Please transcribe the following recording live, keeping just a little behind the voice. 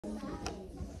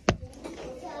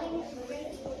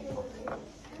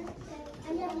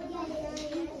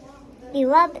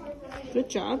11. Good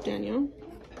job, Daniel.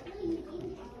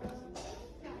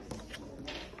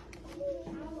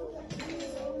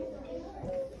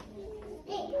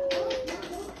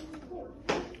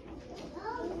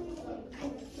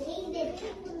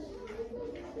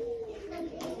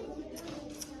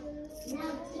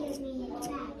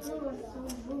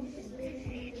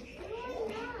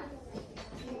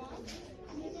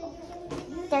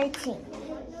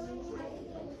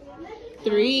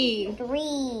 Three.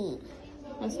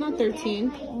 That's not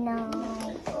 13. No.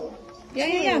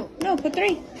 Yeah. No, put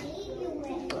 3.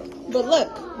 But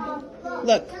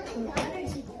look.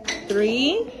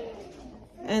 3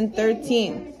 and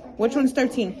 13. Which one's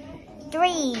 13?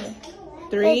 3.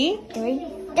 3?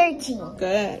 13.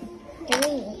 Good.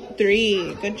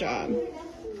 3. Good job.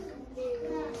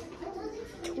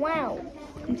 12.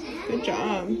 Good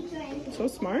job. So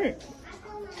smart.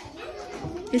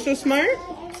 You're so smart?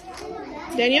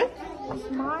 Daniel?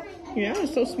 Smart. Yeah,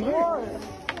 so smart. 4.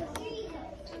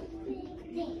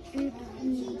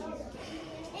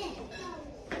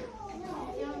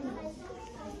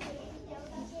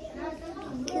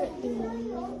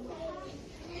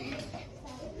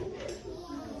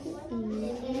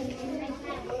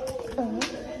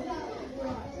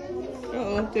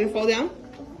 Uh-oh, did it fall down?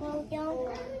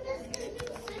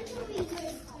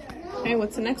 Okay,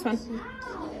 what's the next one?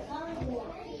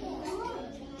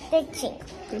 13.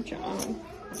 Good job.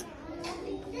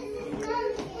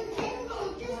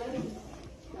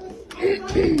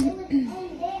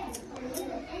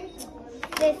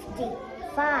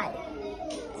 Five.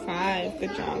 5.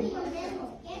 Good job.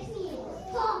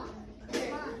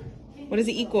 What does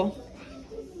it equal?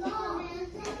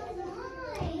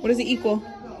 What does it equal?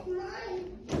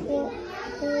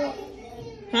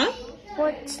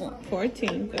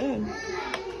 14. Good.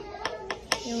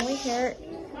 Eraser.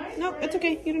 No, it's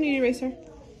okay. You don't need an eraser.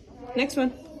 Next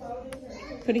one.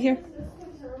 Put it here.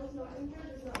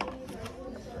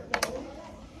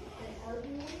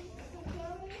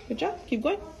 Good job. Keep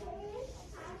going.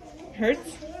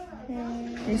 Hurts?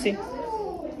 Let me see.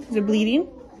 Is it bleeding?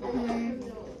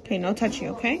 Okay, no touching,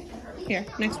 okay? Here,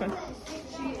 next one.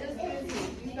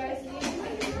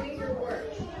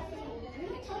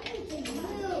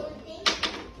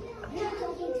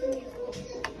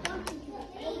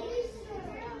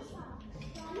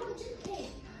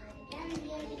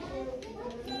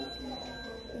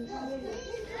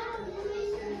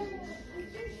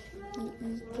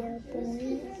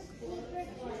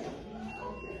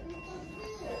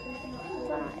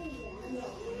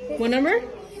 What number?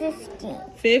 15.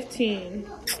 15.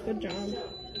 Good job.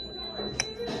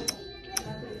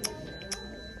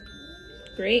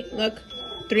 Great. Look,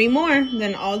 3 more,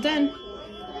 then all done.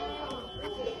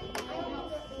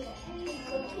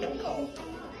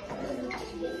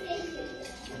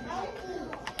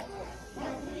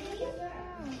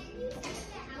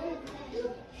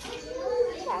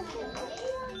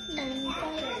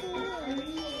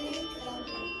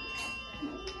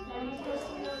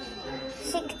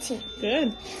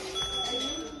 Good.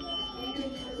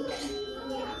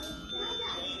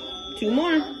 2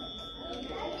 more.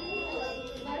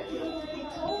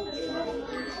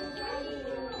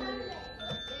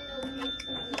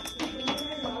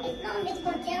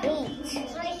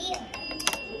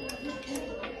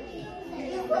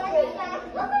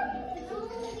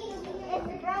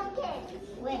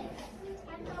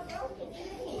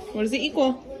 What does it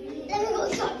equal?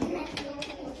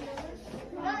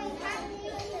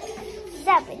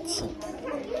 17.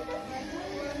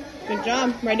 Good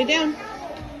job. Write it down.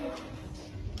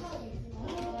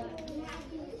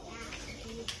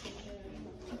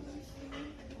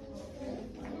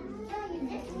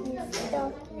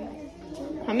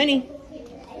 How many?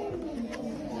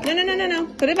 No.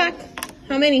 Put it back.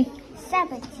 How many?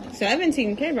 17.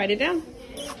 17. Okay, write it down.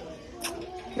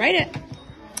 Write it.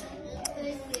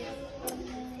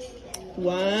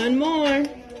 1 more.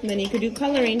 And then you could do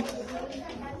coloring.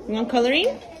 You want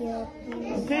coloring? Yeah.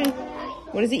 Okay.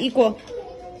 What does it equal?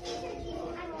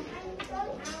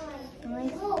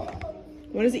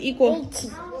 What does it equal?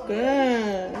 18.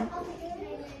 Good.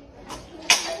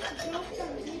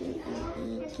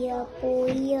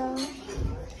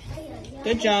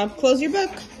 Good job. Close your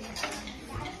book.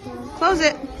 Close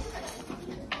it.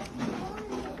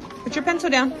 Put your pencil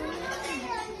down.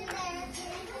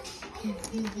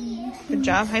 Good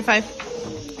job. High five.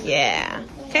 Yeah.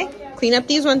 Okay. Clean up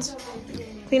these ones.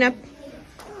 Clean up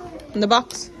in the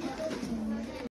box.